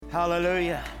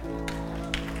Hallelujah.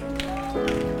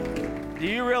 Do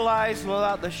you realize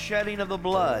without the shedding of the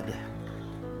blood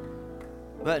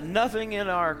that nothing in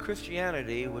our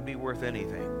Christianity would be worth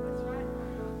anything?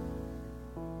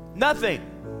 Nothing.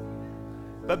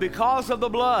 But because of the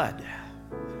blood,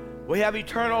 we have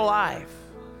eternal life.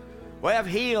 We have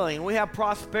healing. We have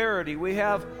prosperity. We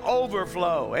have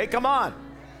overflow. Hey, come on.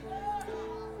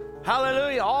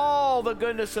 Hallelujah. All the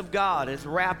goodness of God is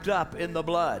wrapped up in the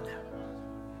blood.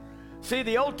 See,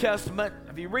 the Old Testament,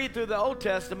 if you read through the Old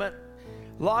Testament,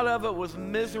 a lot of it was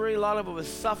misery, a lot of it was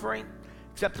suffering,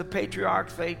 except the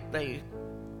patriarchs, they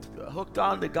hooked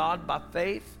on to God by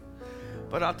faith.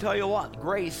 But I'll tell you what,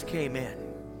 grace came in.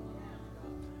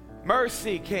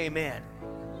 Mercy came in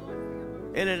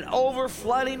an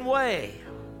overflooding way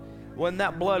when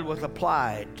that blood was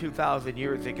applied 2,000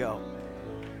 years ago.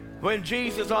 When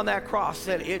Jesus on that cross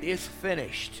said, "It is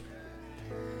finished."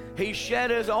 He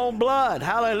shed his own blood.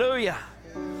 Hallelujah.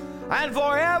 And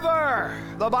forever,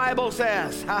 the Bible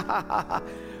says,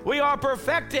 we are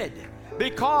perfected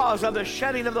because of the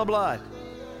shedding of the blood.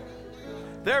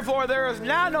 Therefore, there is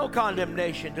now no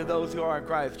condemnation to those who are in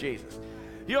Christ Jesus.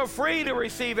 You're free to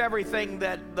receive everything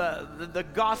that the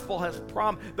gospel has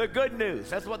promised. The good news.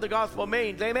 That's what the gospel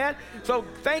means. Amen? So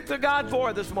thank the God for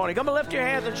it this morning. Come and lift your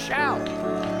hands and shout.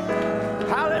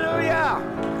 Hallelujah.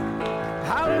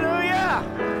 Hallelujah.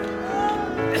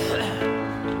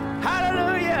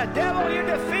 Hallelujah. Devil, you're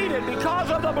defeated because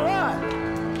of the blood.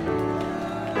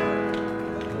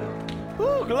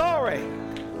 Ooh, glory.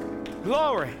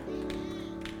 Glory.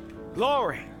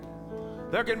 Glory.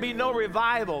 There can be no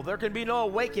revival. There can be no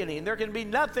awakening. There can be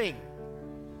nothing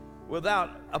without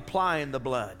applying the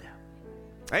blood.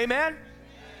 Amen?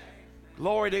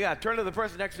 Glory to God. Turn to the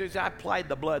person next to you and say, "I applied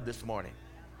the blood this morning."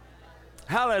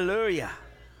 Hallelujah.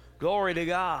 Glory to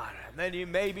God. And then you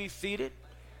may be seated.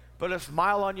 Put a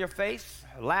smile on your face.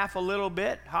 Laugh a little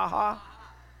bit. Ha ha.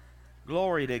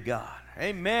 Glory to God.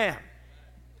 Amen.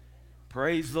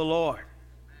 Praise the Lord.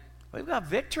 We've got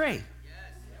victory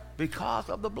because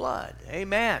of the blood.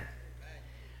 Amen.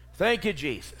 Thank you,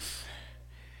 Jesus.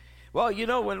 Well, you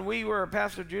know, when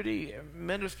Pastor Judy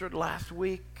ministered last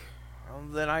week,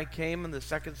 then I came in the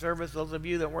second service. Those of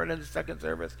you that weren't in the second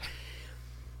service,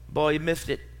 boy, you missed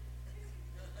it.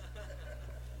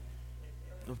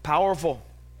 Powerful.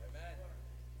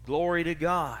 Glory to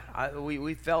God.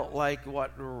 We felt like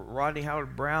what Rodney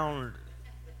Howard Brown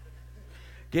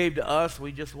gave to us,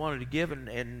 we just wanted to give,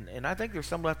 and I think there's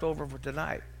some left over for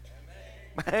tonight.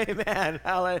 Amen.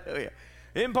 Hallelujah.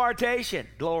 Impartation.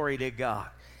 Glory to God.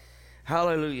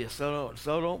 Hallelujah. So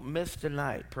don't miss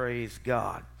tonight. Praise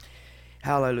God.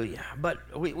 Hallelujah.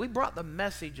 But we brought the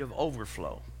message of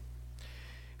overflow.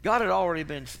 God had already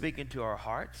been speaking to our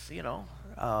hearts, you know.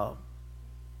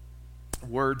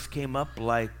 Words came up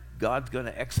like God's going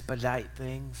to expedite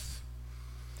things.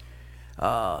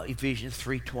 Ephesians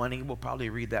 3:20. We'll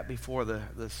probably read that before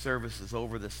the service is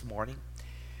over this morning.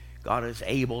 God is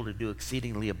able to do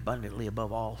exceedingly abundantly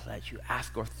above all that you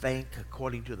ask or think,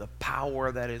 according to the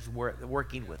power that is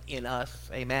working within us.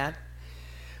 Amen.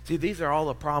 See, these are all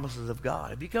the promises of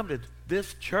God. If you come to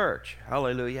this church,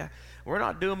 hallelujah, we're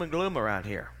not doom and gloom around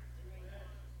here.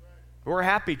 We're a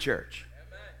happy church.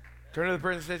 Turn to the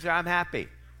person and say, "I'm happy."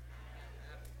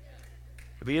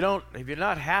 If you're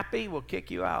not happy, we'll kick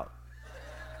you out.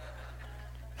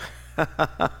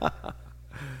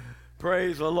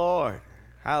 Praise the Lord.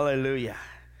 Hallelujah.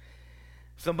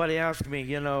 Somebody asked me,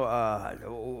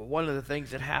 one of the things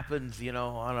that happens, on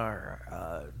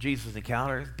our Jesus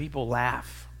encounters, people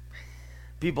laugh.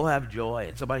 People have joy.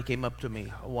 And somebody came up to me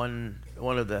one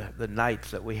of the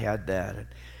nights that we had that. And,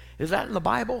 "Is that in the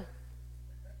Bible?"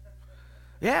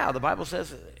 Yeah, the Bible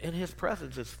says in his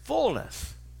presence is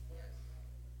fullness.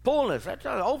 Fullness. That's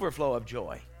an overflow of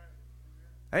joy.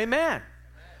 Amen.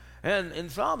 And in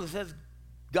Psalms it says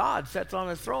God sits on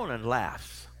his throne and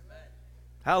laughs.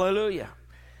 Hallelujah.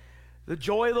 The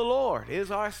joy of the Lord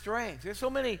is our strength. There's so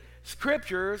many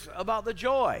scriptures about the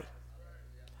joy.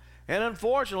 And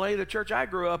unfortunately, the church I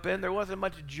grew up in, there wasn't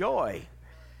much joy.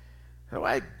 So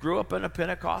I grew up in a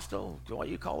Pentecostal, what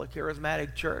you call a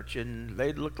charismatic church, and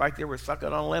they looked like they were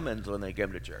sucking on lemons when they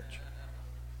came to church.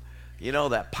 You know,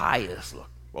 that pious look.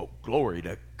 Oh, glory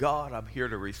to God, I'm here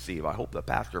to receive. I hope the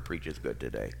pastor preaches good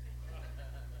today.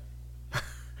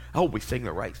 I hope we sing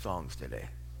the right songs today.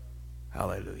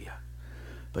 Hallelujah.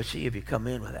 But see, if you come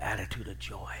in with an attitude of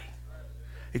joy,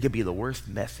 it could be the worst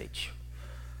message.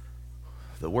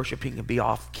 The worshiping can be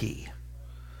off key.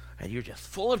 And you're just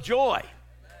full of joy.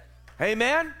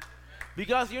 Amen?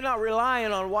 Because you're not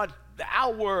relying on what the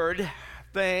outward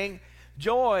thing.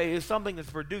 Joy is something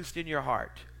that's produced in your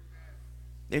heart.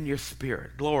 in your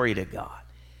spirit. Glory to God.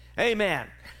 Amen.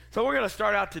 So we're going to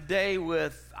start out today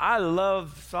with, I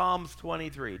love Psalms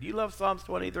 23. Do you love Psalms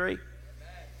 23?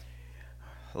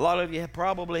 A lot of you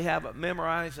probably have it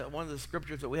memorized. One of the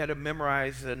scriptures that we had to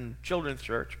memorize in children's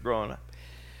church growing up.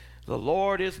 The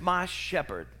Lord is my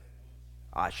shepherd,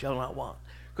 I shall not want.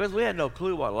 Because we had no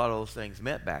clue what a lot of those things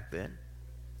meant back then.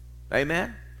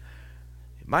 Amen?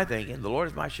 My thinking, the Lord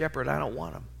is my shepherd, I don't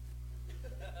want him.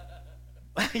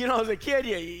 You know, as a kid,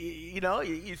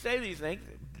 you say these things.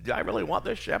 Do I really want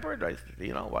this shepherd?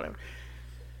 Whatever.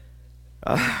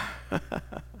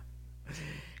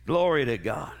 Glory to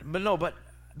God. But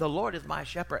the Lord is my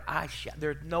shepherd.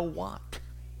 There's no want.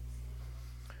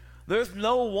 There's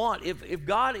no want. If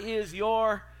God is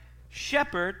your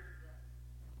shepherd,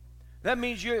 that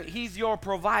means he's your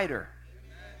provider.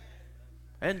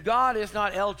 And God is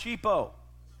not El Cheapo.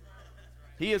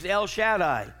 He is El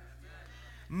Shaddai.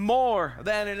 More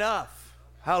than enough.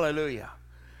 Hallelujah.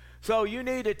 So you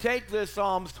need to take this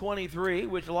Psalms 23,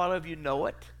 which a lot of you know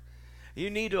it. You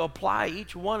need to apply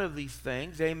each one of these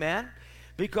things. Amen.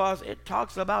 Because it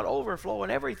talks about overflow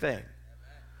and everything.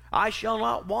 I shall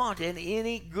not want in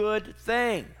any good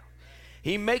thing.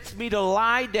 He makes me to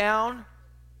lie down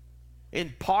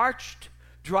in parched,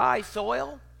 dry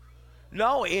soil.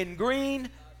 No, in green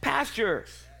pastures.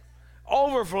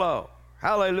 Overflow.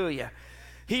 Hallelujah.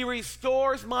 He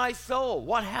restores my soul.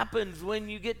 What happens when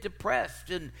you get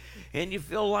depressed and you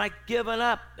feel like giving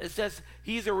up? It says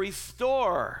he's a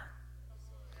restorer.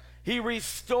 He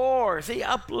restores. He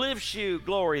uplifts you.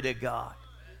 Glory to God.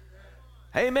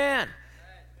 Amen.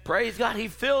 Praise God. He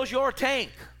fills your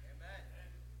tank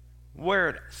where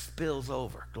it spills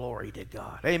over. Glory to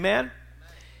God. Amen.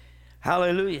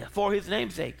 Hallelujah. For his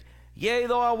name's sake. Yea,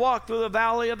 though I walk through the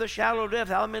valley of the shadow of death.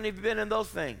 How many have you been in those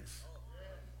things?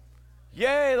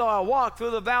 Yea, though I walk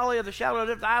through the valley of the shadow of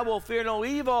death, I will fear no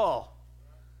evil.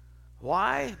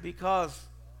 Why? Because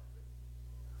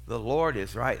the Lord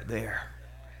is right there.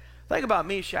 Think about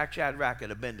Meshach, Shadrach,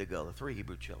 and Abednego, the three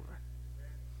Hebrew children.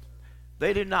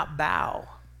 They did not bow.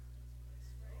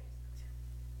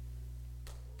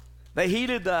 They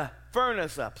heated the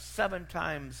furnace up 7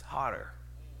 times hotter.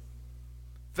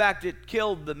 In fact, it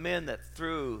killed the men that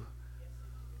threw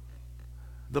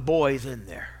the boys in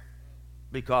there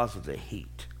because of the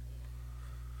heat.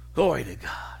 Glory to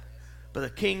God. But the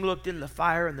king looked in the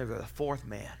fire and there was a 4th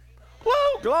man.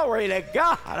 Woo! Glory to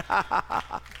God.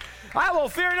 I will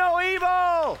fear no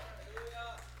evil.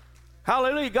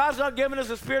 Hallelujah. God's not giving us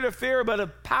a spirit of fear, but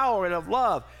of power and of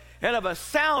love and of a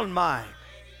sound mind.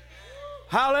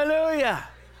 Hallelujah.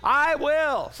 I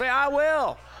will. Say, I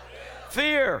will.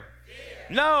 Fear.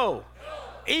 No.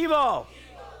 Evil.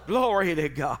 Glory to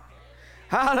God.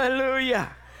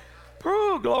 Hallelujah.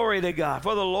 Glory to God.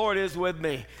 For the Lord is with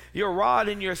me. Your rod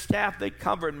and your staff, they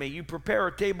comfort me. You prepare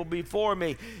a table before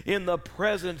me in the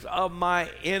presence of my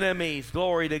enemies.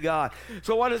 Glory to God.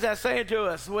 So what is that saying to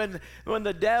us? When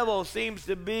the devil seems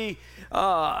to be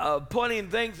putting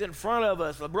things in front of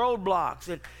us,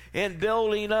 roadblocks, and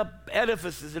building up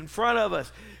edifices in front of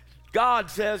us, God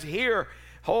says here,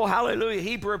 oh, hallelujah,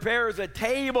 he prepares a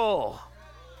table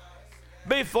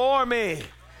before me.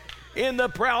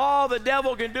 All the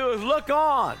devil can do is look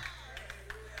on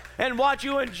and watch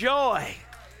you enjoy.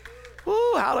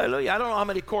 Woo, hallelujah. I don't know how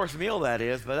many course meal that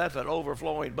is, but that's an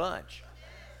overflowing bunch.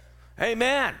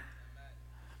 Amen.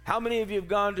 How many of you have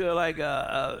gone to like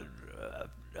a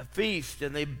feast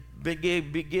and they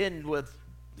begin with,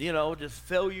 just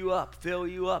fill you up, fill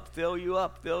you up, fill you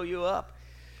up, fill you up.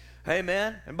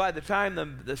 Amen. And by the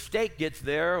time the steak gets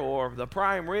there or the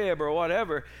prime rib or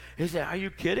whatever, he said, are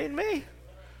you kidding me?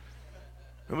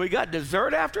 And we got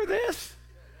dessert after this?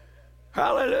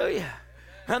 Hallelujah.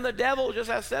 And the devil just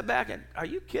has to step back and, are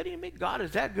you kidding me? God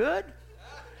is that good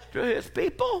to his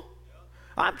people?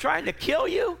 I'm trying to kill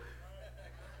you.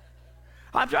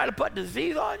 I'm trying to put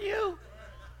disease on you.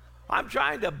 I'm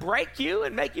trying to break you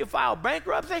and make you file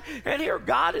bankruptcy. And here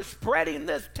God is spreading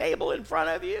this table in front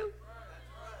of you.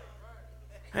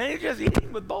 And he's just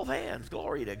eating with both hands.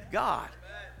 Glory to God.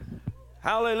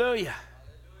 Hallelujah.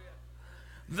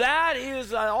 That is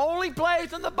the only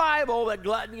place in the Bible that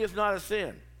gluttony is not a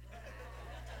sin.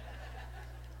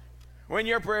 When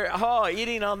you're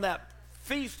eating on that,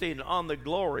 feasting on the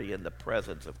glory and the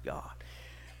presence of God.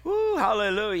 Woo,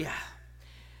 hallelujah.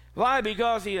 Why?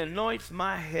 Because he anoints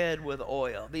my head with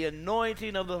oil. The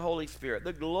anointing of the Holy Spirit.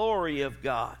 The glory of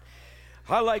God.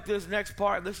 I like this next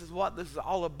part. This is what this is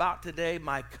all about today.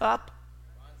 My cup.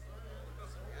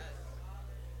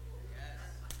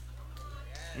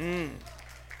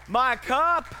 My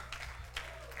cup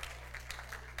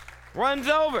runs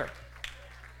over.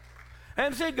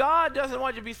 And see, God doesn't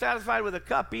want you to be satisfied with a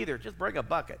cup either. Just bring a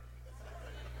bucket.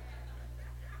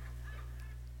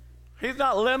 He's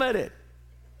not limited.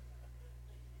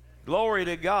 Glory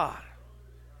to God.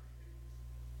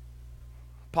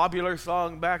 Popular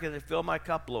song back in the Fill My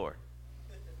Cup, Lord.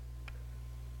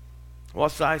 What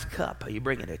size cup? Are you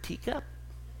bringing a teacup?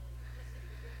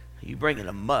 Are you bringing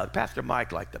a mug? Pastor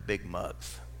Mike liked the big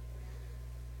mugs.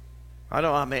 I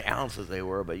don't know how many ounces they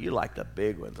were, but you liked the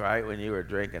big ones, right? When you were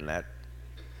drinking that.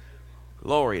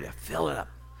 Glory to fill it up.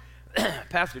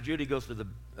 Pastor Judy goes to the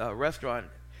restaurant,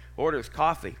 orders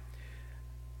coffee,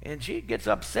 and she gets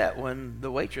upset when the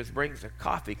waitress brings a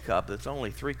coffee cup that's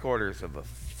only 3/4 of a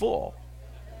full.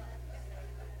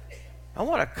 I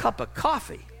want a cup of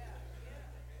coffee.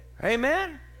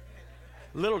 Amen?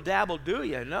 Little dab will do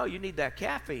you. No, you need that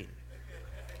caffeine.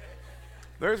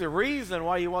 There's a reason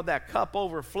why you want that cup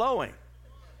overflowing.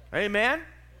 Amen?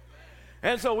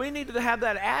 And so we need to have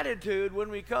that attitude when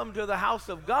we come to the house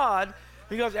of God,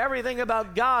 because everything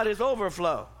about God is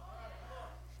overflow.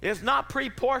 It's not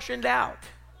pre-portioned out.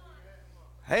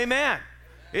 Amen?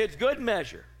 It's good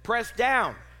measure, pressed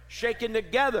down, shaken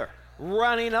together,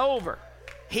 running over.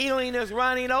 Healing is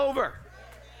running over.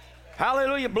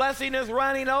 Hallelujah. Blessing is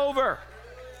running over.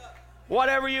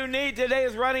 Whatever you need today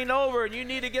is running over, and you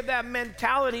need to get that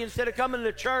mentality instead of coming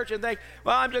to church and think,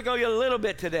 well, I'm just going to get a little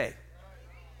bit today.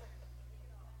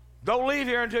 Don't leave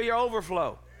here until you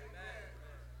overflow.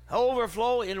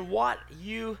 Overflow in what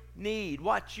you need,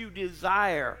 what you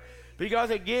desire. Because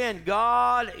again,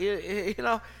 God,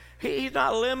 He's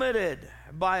not limited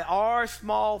by our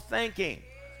small thinking.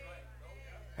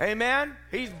 Amen?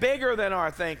 He's bigger than our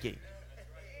thinking.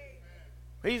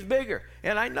 He's bigger.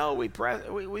 And I know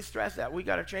we stress that. We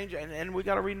got to change it, and we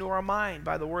got to renew our mind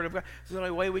by the Word of God. It's the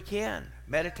only way we can.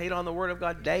 Meditate on the Word of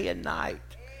God day and night.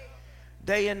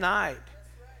 Day and night.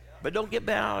 But don't get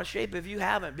bent out of shape if you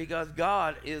haven't, because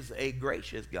God is a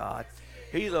gracious God.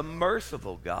 He's a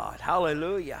merciful God.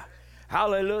 Hallelujah.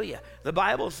 Hallelujah. The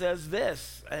Bible says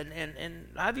this, and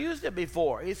I've used it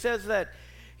before. It says that,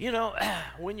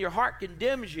 when your heart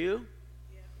condemns you,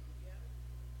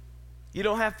 you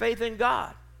don't have faith in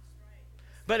God.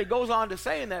 But it goes on to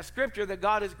say in that scripture that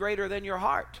God is greater than your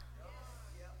heart.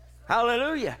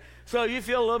 Hallelujah. So you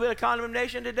feel a little bit of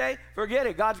condemnation today? Forget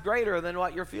it. God's greater than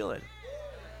what you're feeling.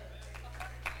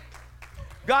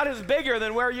 God is bigger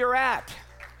than where you're at.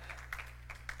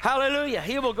 Hallelujah.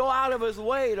 He will go out of his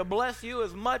way to bless you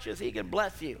as much as he can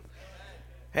bless you.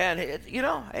 And,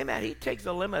 amen, he takes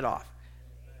the limit off.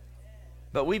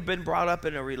 But we've been brought up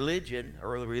in a religion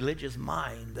or a religious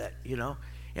mind that,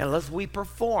 unless we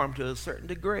perform to a certain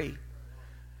degree,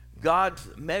 God's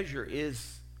measure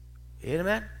is,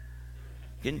 amen,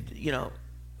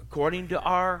 according to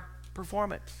our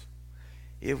performance.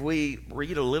 If we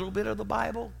read a little bit of the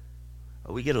Bible,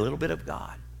 we get a little bit of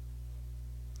God.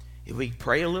 If we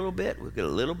pray a little bit, we get a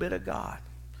little bit of God.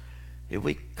 If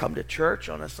we come to church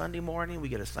on a Sunday morning, we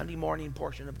get a Sunday morning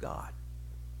portion of God.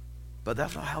 But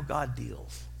that's not how God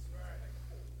deals.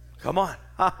 Come on.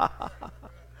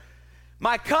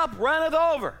 My cup runneth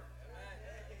over.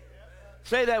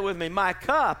 Say that with me. My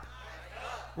cup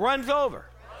runs over.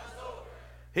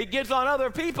 He gets on other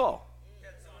people.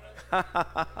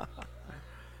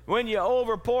 When you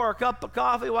overpour a cup of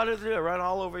coffee, what does it do? Run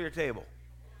all over your table.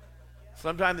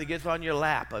 Sometimes it gets on your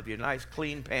lap of your nice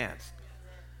clean pants.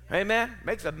 Amen?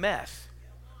 Makes a mess.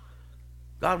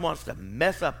 God wants to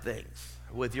mess up things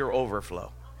with your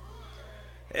overflow.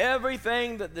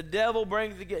 Everything that the devil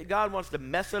brings to get, God wants to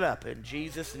mess it up in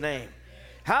Jesus' name.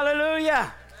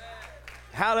 Hallelujah.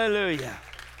 Hallelujah.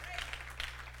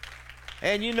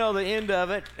 And you know the end of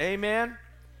it. Amen.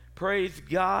 Praise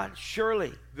God.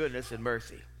 Surely goodness and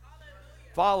mercy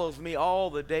follows me all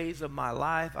the days of my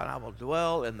life, and I will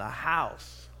dwell in the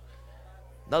house.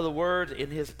 In other words,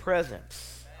 in his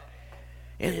presence.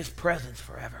 In his presence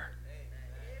forever.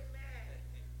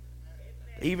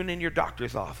 Even in your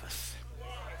doctor's office,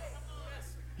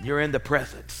 you're in the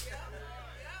presence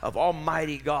of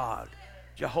Almighty God,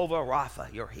 Jehovah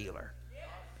Rapha, your healer.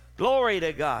 Glory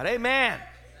to God. Amen.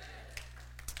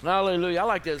 Hallelujah. I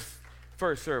like this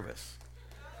first service.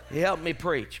 He helped me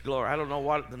preach. Glory. I don't know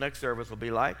what the next service will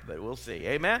be like, but we'll see.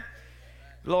 Amen.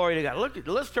 Glory to God.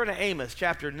 Let's turn to Amos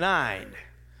chapter 9.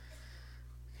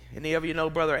 Any of you know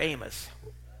Brother Amos?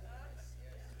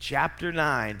 Chapter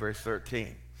 9, verse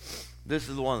 13. This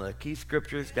is one of the key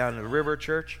scriptures down in the River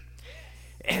Church.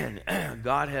 And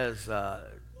God has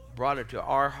brought it to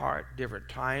our heart different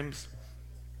times.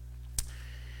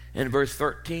 And verse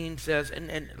 13 says,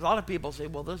 and a lot of people say,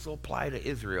 well, this will apply to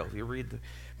Israel. If you read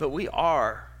but we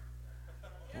are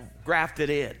grafted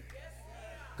in.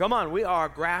 Come on, we are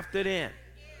grafted in.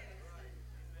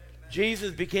 Jesus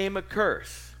became a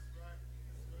curse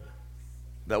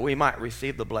that we might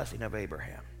receive the blessing of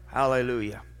Abraham.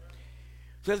 Hallelujah.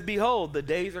 It says, behold, the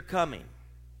days are coming,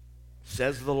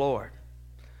 says the Lord,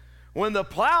 when the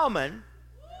plowman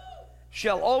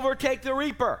shall overtake the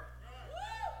reaper,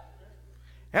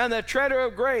 and the treader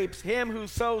of grapes him who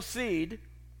sows seed.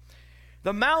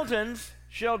 The mountains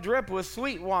shall drip with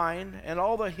sweet wine, and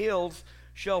all the hills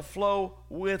shall flow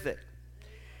with it.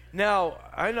 Now,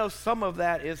 I know some of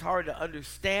that is hard to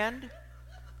understand.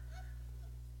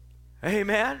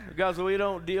 Amen? Because we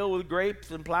don't deal with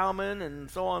grapes and plowmen and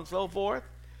so on and so forth.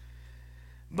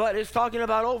 But it's talking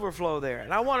about overflow there.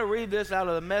 And I want to read this out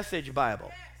of the Message Bible,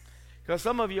 because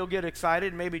some of you will get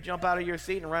excited and maybe jump out of your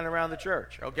seat and run around the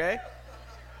church, okay?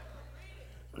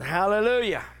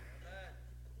 Hallelujah.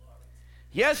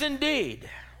 Yes, indeed.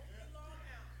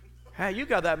 Hey, you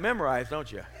got that memorized, don't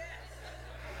you?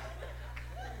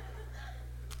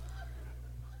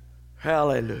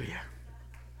 Hallelujah.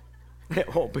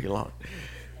 It won't be long.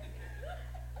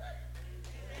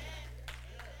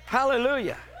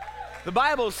 Hallelujah. The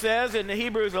Bible says in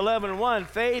Hebrews 11:1,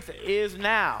 faith is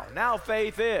now. Now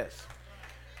faith is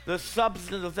the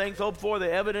substance of things hoped for,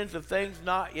 the evidence of things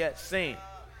not yet seen.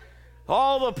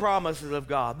 All the promises of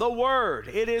God, the Word,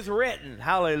 it is written.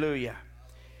 Hallelujah.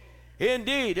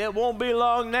 Indeed, it won't be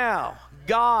long now.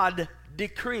 God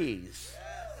decrees.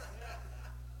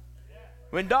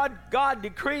 When God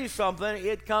decrees something,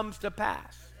 it comes to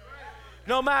pass.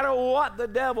 No matter what the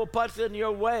devil puts in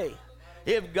your way,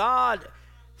 if God,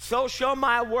 so shall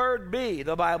my word be,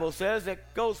 the Bible says, it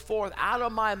goes forth out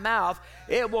of my mouth,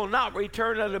 it will not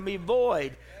return unto me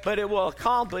void, but it will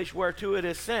accomplish whereto it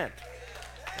is sent.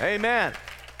 Amen.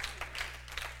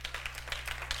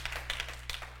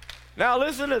 Now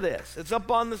listen to this. It's up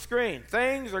on the screen.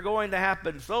 Things are going to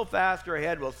happen so fast your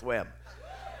head will swim.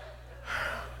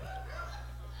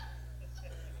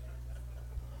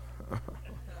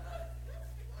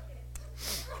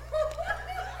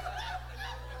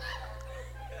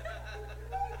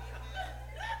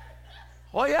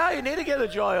 Well, yeah, you need to get the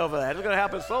joy over that. It's going to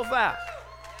happen so fast.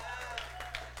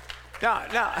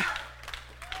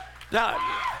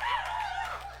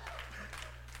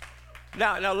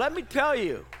 Now, let me tell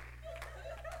you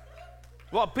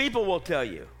what people will tell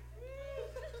you.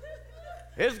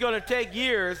 It's going to take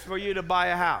years for you to buy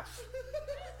a house.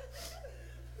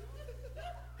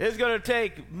 It's going to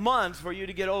take months for you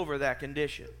to get over that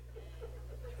condition.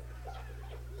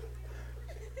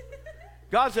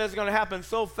 God says it's going to happen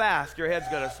so fast, your head's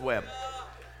going to swim.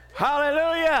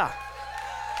 Hallelujah.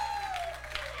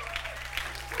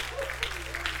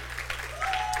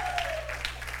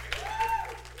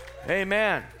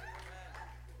 Amen.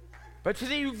 But you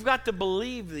see, you've got to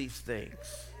believe these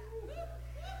things.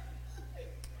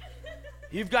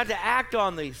 You've got to act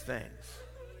on these things.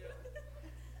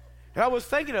 And I was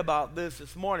thinking about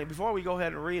this morning. Before we go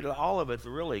ahead and read it, all of it's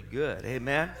really good.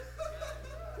 Amen.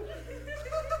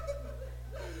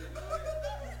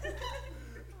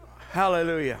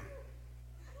 Hallelujah.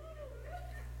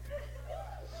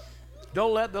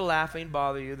 Don't let the laughing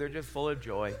bother you. They're just full of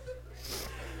joy.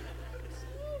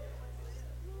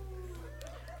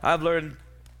 I've learned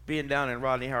being down in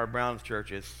Rodney Howard Brown's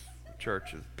church,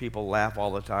 people laugh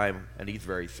all the time, and he's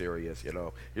very serious, you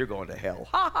know. You're going to hell.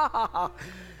 Ha, ha, ha, ha.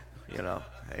 You know,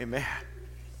 amen.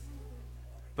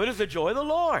 But it's the joy of the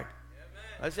Lord.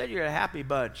 Amen. I said you're a happy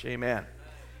bunch, amen.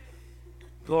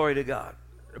 Glory to God.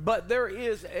 But there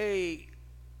is a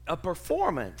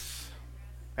performance.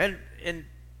 And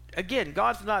again,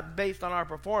 God's not based on our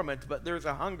performance, but there's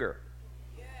a hunger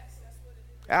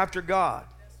after God.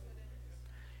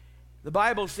 The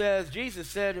Bible says, Jesus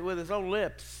said with his own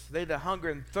lips, they that hunger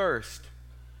and thirst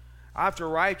after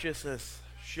righteousness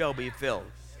shall be filled.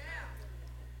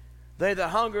 They that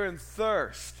hunger and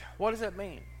thirst. What does that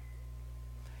mean?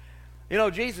 You know,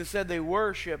 Jesus said they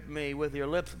worship me with their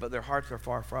lips, but their hearts are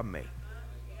far from me.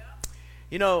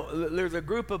 You know, there's a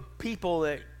group of people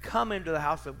that come into the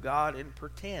house of God and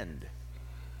pretend.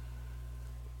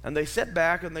 And they sit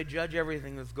back and they judge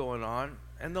everything that's going on,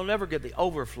 and they'll never get the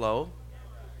overflow.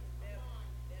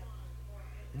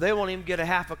 They won't even get a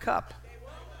half a cup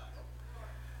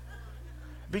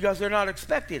because they're not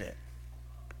expecting it.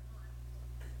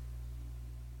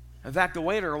 In fact, the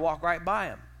waiter will walk right by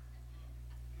them.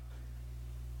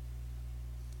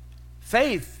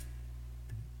 Faith,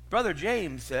 Brother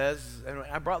James says, and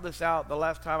I brought this out the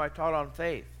last time I taught on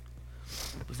faith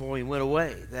before we went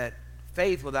away, that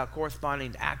faith without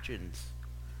corresponding actions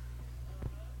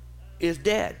is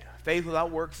dead. Faith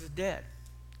without works is dead.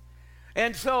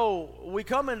 And so we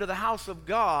come into the house of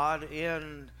God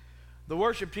in the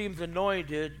worship team's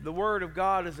anointed, the Word of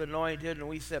God is anointed, and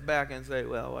we sit back and say,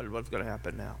 well, what's going to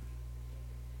happen now?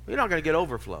 You're not going to get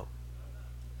overflow.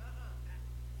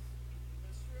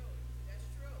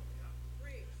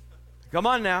 Come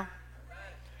on now.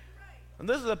 And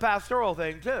this is a pastoral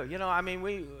thing too.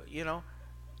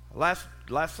 Last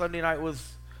Sunday night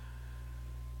was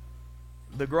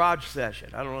the garage session.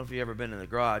 I don't know if you've ever been in the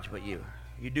garage, but you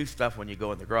do stuff when you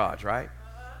go in the garage, right?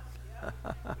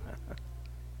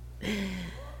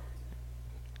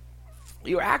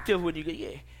 You're active when you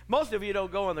get. Most of you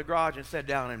don't go in the garage and sit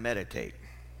down and meditate.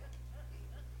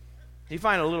 You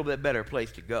find a little bit better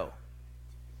place to go.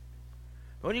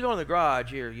 When you go in the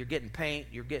garage, you're getting paint,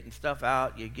 you're getting stuff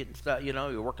out, you're getting stuff.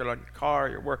 You're working on your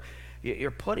car,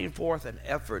 you're putting forth an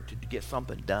effort to get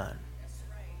something done. That's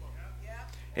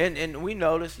right. And we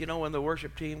noticed, when the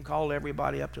worship team called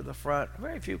everybody up to the front,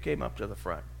 very few came up to the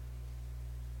front.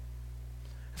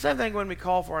 Same thing when we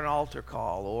call for an altar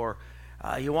call, or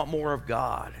you want more of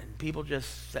God, and people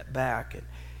just sit back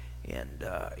and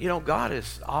God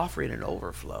is offering an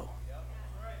overflow.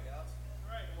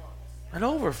 An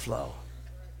overflow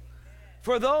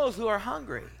for those who are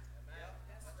hungry.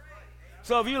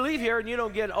 So if you leave here and you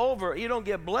don't get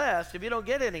blessed, if you don't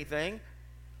get anything,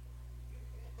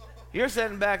 you're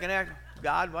sitting back and acting,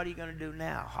 God, what are you going to do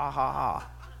now? Ha, ha, ha.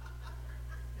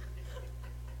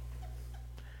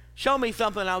 Show me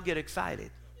something, I'll get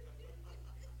excited.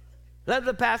 Let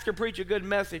the pastor preach a good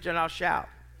message and I'll shout.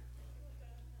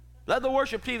 Let the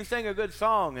worship team sing a good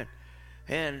song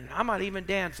and I might even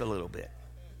dance a little bit.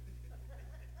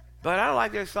 But I don't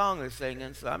like their song they're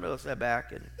singing, so I'm going to sit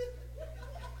back and...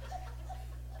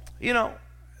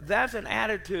 that's an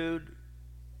attitude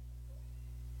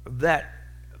that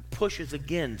pushes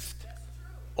against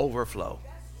overflow.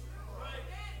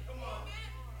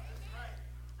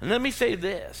 And let me say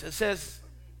this. It says,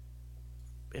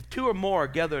 if two or more are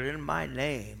gathered in my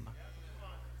name,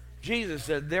 Jesus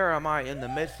said, there am I in the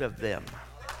midst of them.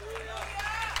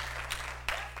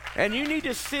 And you need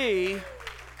to see,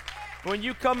 when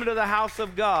you come into the house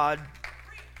of God,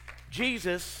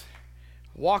 Jesus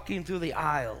walking through the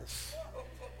aisles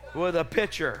with a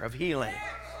picture of healing,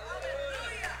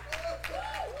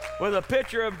 with a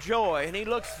picture of joy. And he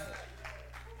looks,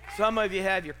 some of you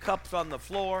have your cups on the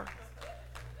floor.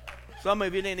 Some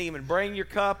of you didn't even bring your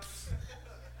cups.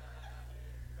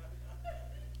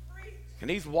 And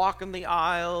he's walking the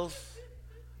aisles.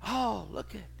 Oh,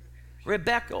 look at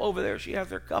Rebecca over there. She has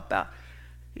her cup out.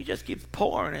 He just keeps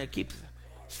pouring and it keeps,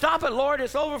 stop it, Lord,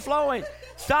 it's overflowing.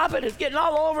 Stop it, it's getting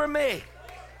all over me.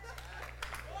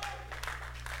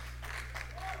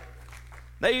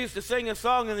 They used to sing a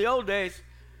song in the old days.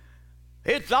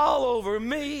 It's all over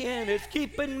me and it's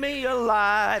keeping me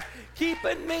alive,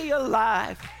 keeping me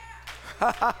alive.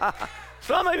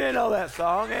 Some of you know that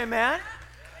song, amen?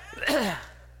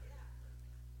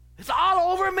 It's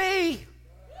all over me.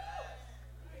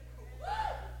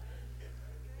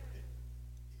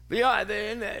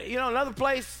 Another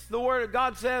place the Word of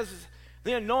God says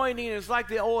the anointing is like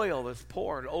the oil that's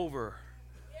poured over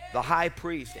the high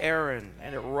priest Aaron,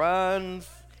 and it runs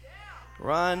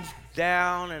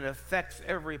down and affects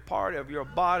every part of your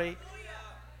body.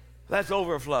 That's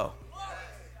overflow.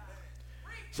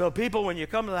 So people, when you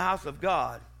come to the house of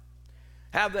God,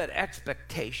 have that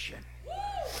expectation.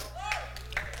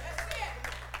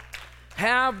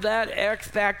 Have that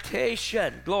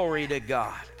expectation. Glory to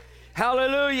God.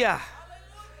 Hallelujah.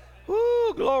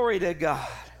 Woo, glory to God.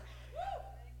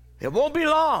 It won't be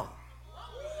long.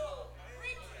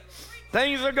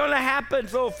 Things are going to happen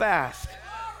so fast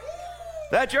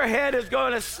that your head is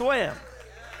going to swim.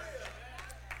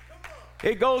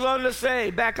 It goes on to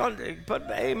say, put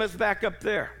Amos back up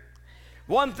there.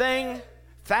 One thing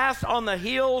fast on the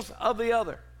heels of the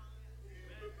other.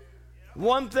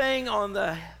 One thing on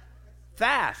the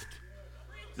fast,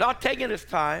 not taking his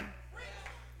time.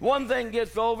 One thing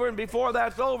gets over, and before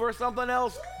that's over, something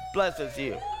else blesses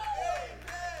you.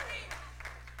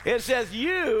 It says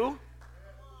you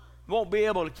won't be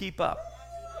able to keep up.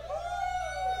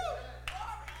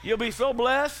 You'll be so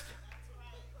blessed.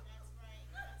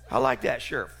 I like that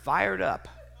shirt. Fired up.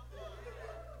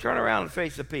 Turn around and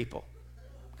face the people.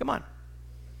 Come on.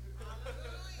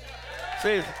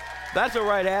 See, that's the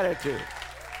right attitude.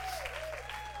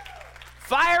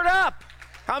 Fired up.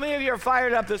 How many of you are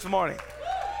fired up this morning?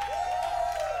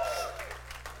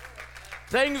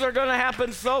 Things are going to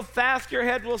happen so fast your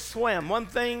head will swim. One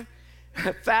thing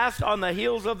fast on the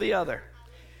heels of the other.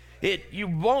 You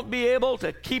won't be able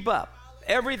to keep up.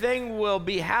 Everything will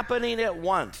be happening at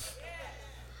once.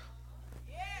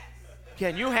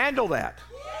 Can you handle that?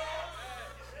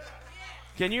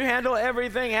 Can you handle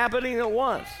everything happening at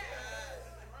once?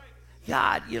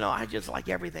 God, I just like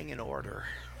everything in order.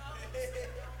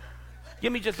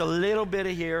 Give me just a little bit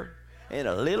of here and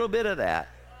a little bit of that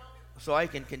so I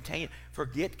can contain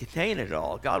it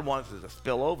all. God wants us to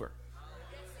spill over.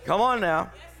 Come on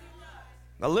now.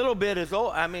 A little bit is,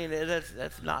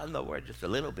 that's not in the word, just a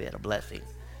little bit of blessing.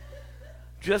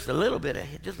 Just a little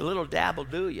dab will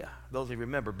do you. Those of you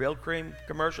remember Bill Cream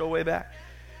commercial way back?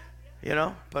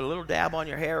 Put a little dab on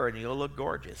your hair and you'll look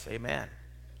gorgeous. Amen.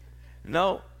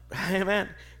 No, amen.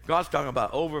 God's talking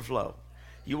about overflow.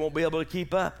 You won't be able to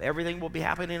keep up. Everything will be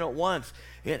happening at once.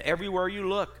 And everywhere you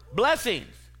look,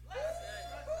 blessings.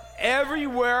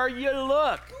 Everywhere you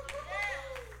look.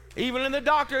 Even in the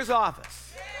doctor's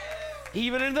office.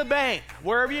 Even in the bank.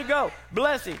 Wherever you go.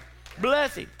 Blessing.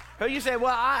 Blessing. So you say,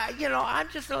 well, I'm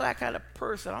just not that kind of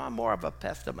person. I'm more of a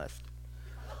pessimist.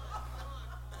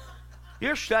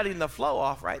 You're shutting the flow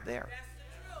off right there.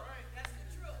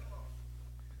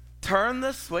 Turn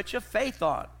the switch of faith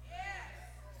on.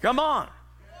 Come on.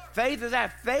 Faith is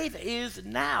that. Faith is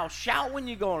now. Shout when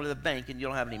you go into the bank and you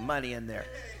don't have any money in there.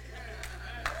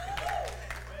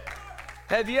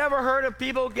 Have you ever heard of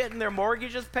people getting their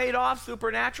mortgages paid off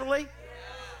supernaturally?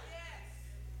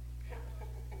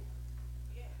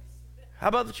 How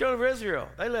about the children of Israel?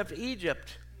 They left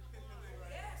Egypt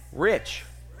rich.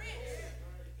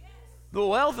 The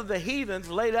wealth of the heathens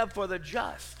laid up for the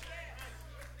just.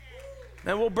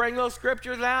 And we'll bring those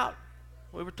scriptures out.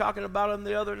 We were talking about them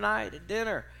the other night at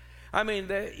dinner.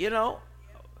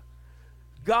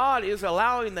 God is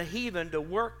allowing the heathen to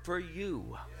work for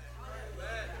you.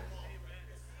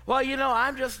 Well, I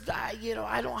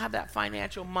don't have that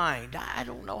financial mind. I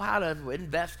don't know how to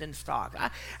invest in stock.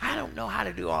 I don't know how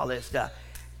to do all this stuff.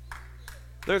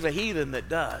 There's a heathen that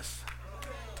does.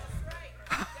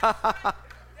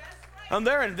 And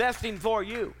they're investing for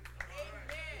you.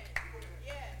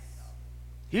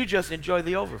 You just enjoy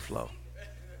the overflow.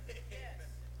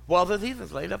 Well, the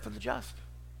heathen's laid up for the just.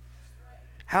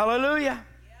 Hallelujah.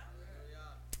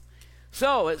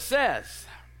 So it says,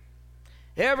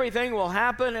 everything will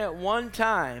happen at one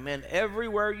time and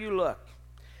everywhere you look.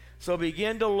 So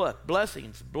begin to look.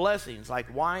 Blessings, blessings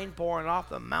like wine pouring off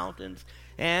the mountains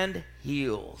and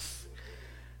hills.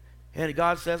 And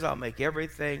God says, I'll make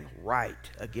everything right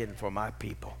again for my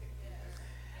people.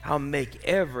 I'll make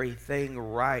everything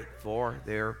right for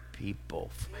their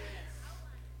people.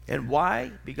 And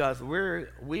why? Because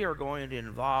we are going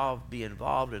to be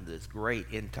involved in this great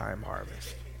end time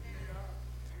harvest.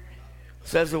 It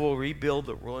says it will rebuild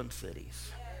the ruined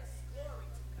cities.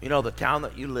 The town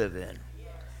that you live in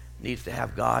needs to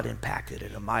have God impacted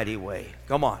in a mighty way.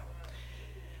 Come on.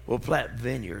 We'll plant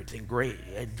vineyards and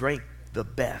drink the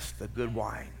best, the good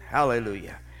wine.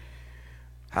 Hallelujah.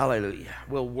 Hallelujah.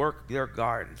 We'll work their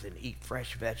gardens and eat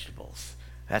fresh vegetables.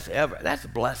 That's a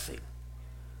blessing.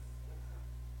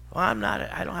 Well,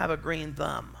 I don't have a green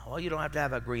thumb. Well, you don't have to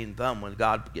have a green thumb when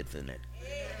God gets in it.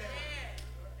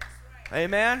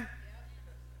 Amen?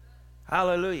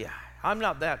 Hallelujah. I'm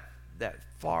not that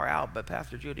far out, but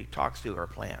Pastor Judy talks to her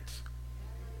plants.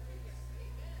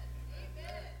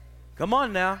 Come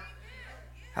on now.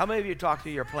 How many of you talk to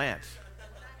your plants?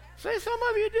 Say some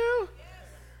of you do.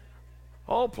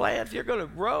 Oh, plants, you're going to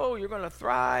grow, you're going to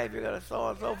thrive, you're going to so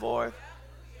on and so forth.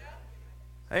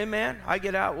 Amen. I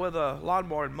get out with a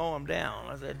lawnmower and mow them down.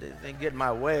 I said, they get in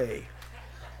my way.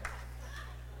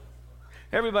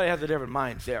 Everybody has a different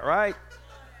mindset, right?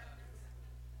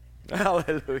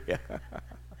 Hallelujah.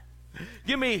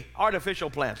 Give me artificial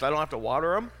plants. I don't have to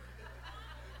water them.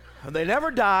 And they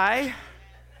never die.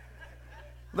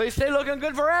 They stay looking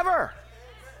good forever.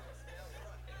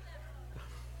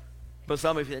 But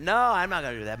some of you say, no, I'm not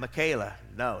going to do that. Michaela,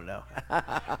 no.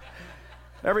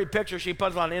 Every picture she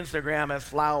puts on Instagram has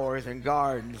flowers and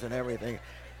gardens and everything.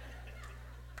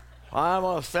 Well, I'm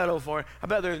going to settle for it. I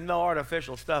bet there's no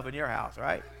artificial stuff in your house,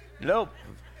 right? Nope.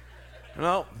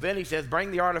 No, Vinny says,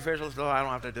 bring the artificial stuff. I don't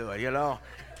have to do it,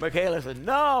 Michaela says,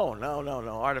 no,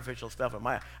 artificial stuff in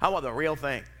my house. I want the real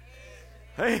thing.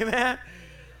 Amen.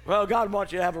 Well, God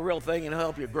wants you to have a real thing and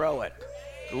help you grow it.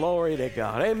 Glory to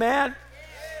God. Amen.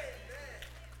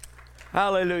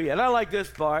 Hallelujah. And I like this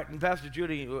part. And Pastor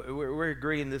Judy, we're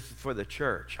agreeing this is for the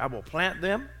church. I will plant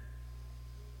them.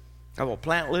 I will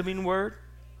plant living word.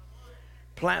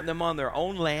 Plant them on their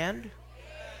own land.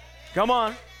 Come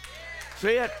on.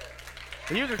 See it?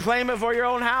 And you can claim it for your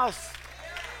own house.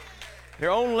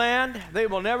 Your own land. They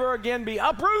will never again be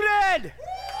uprooted.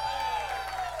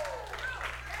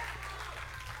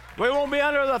 We won't be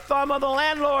under the thumb of the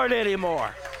landlord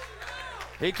anymore.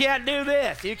 You can't do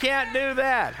this. You can't do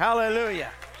that. Hallelujah.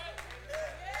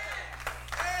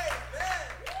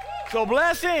 So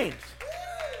blessings.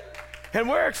 And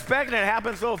we're expecting it to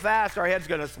happen so fast our head's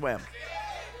going to swim.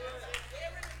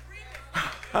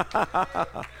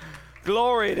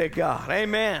 Glory to God.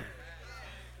 Amen.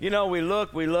 You know, we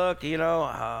look, you know,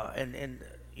 and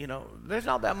you know, there's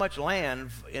not that much land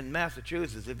in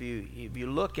Massachusetts if you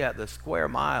look at the square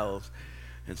miles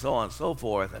and so on and so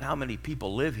forth and how many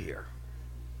people live here.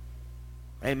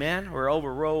 Amen. We're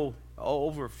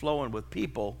overflowing with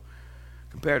people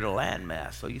compared to land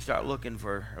mass. So you start looking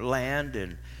for land,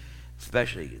 and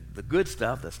especially the good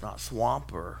stuff that's not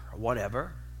swamp or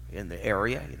whatever in the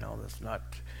area, you know,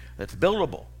 that's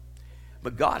buildable.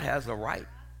 But God has the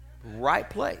right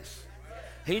place.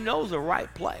 He knows the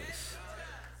right place.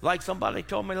 Like somebody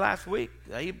told me last week,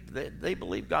 they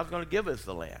believe God's going to give us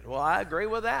the land. Well, I agree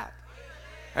with that.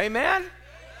 Amen?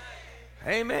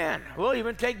 Amen. We'll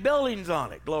even take buildings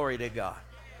on it. Glory to God.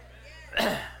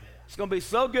 It's going to be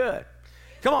so good.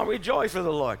 Come on, rejoice for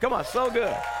the Lord. Come on, so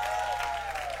good.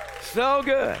 So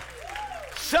good.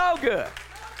 So good.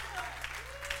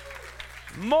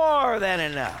 More than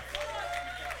enough.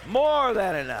 More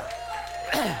than enough.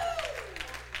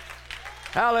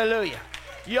 Hallelujah.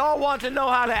 Y'all want to know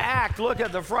how to act? Look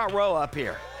at the front row up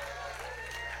here.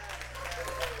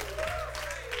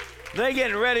 They're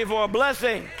getting ready for a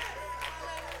blessing.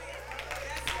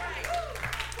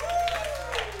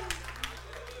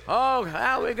 Oh,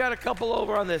 well, we got a couple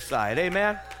over on this side.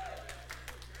 Amen.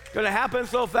 Going to happen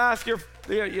so fast, you're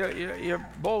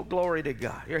both, glory to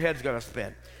God. Your head's going to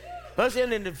spin. Let's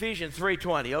end in Ephesians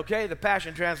 3:20, okay? The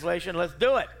Passion Translation. Let's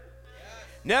do it.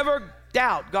 Never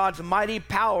doubt God's mighty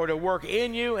power to work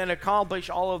in you and accomplish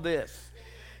all of this.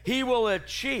 He will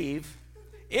achieve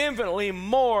infinitely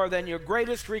more than your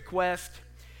greatest request,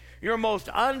 your most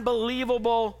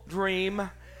unbelievable dream,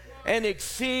 and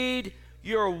exceed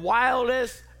your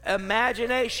wildest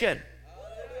imagination.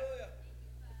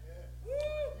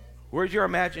 Where's your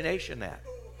imagination at?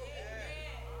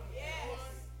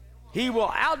 He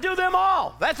will outdo them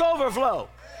all. That's overflow.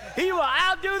 He will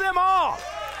outdo them all.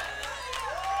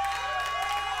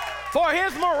 For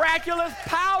his miraculous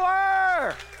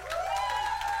power.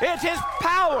 It's his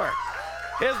power.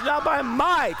 It's not by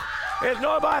might. It's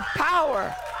not by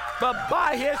power. But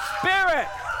by his Spirit,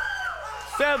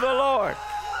 said the Lord.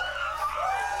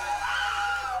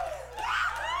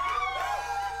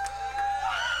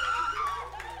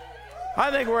 I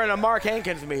think we're in a Mark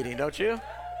Hankins meeting, don't you?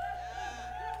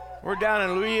 We're down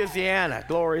in Louisiana.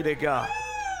 Glory to God.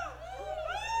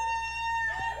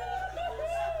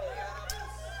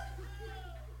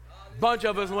 Bunch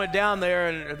of us went down there,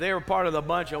 and they were part of the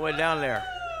bunch that went down there.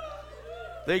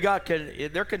 They're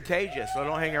contagious, so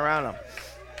don't hang around them.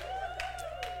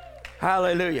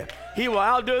 Hallelujah. He will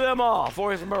outdo them all,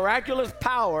 for his miraculous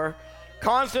power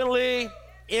constantly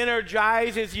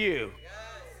energizes you.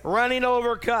 Running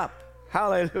over cup.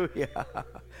 Hallelujah.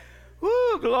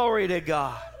 Woo, glory to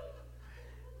God.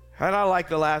 And I like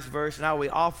the last verse. Now we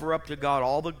offer up to God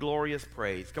all the glorious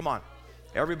praise. Come on.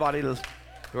 Everybody, let's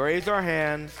raise our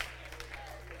hands.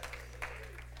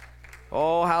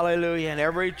 Oh, hallelujah. In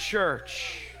every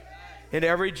church, in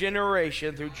every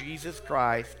generation through Jesus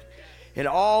Christ, and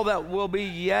all that will be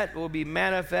yet will be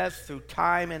manifest through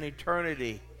time and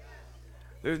eternity.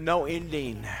 There's no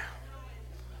ending.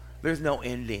 There's no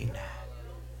ending.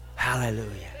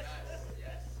 Hallelujah.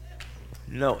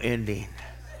 No ending.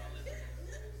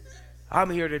 I'm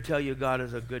here to tell you God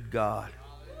is a good God.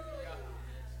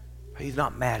 He's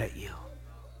not mad at you.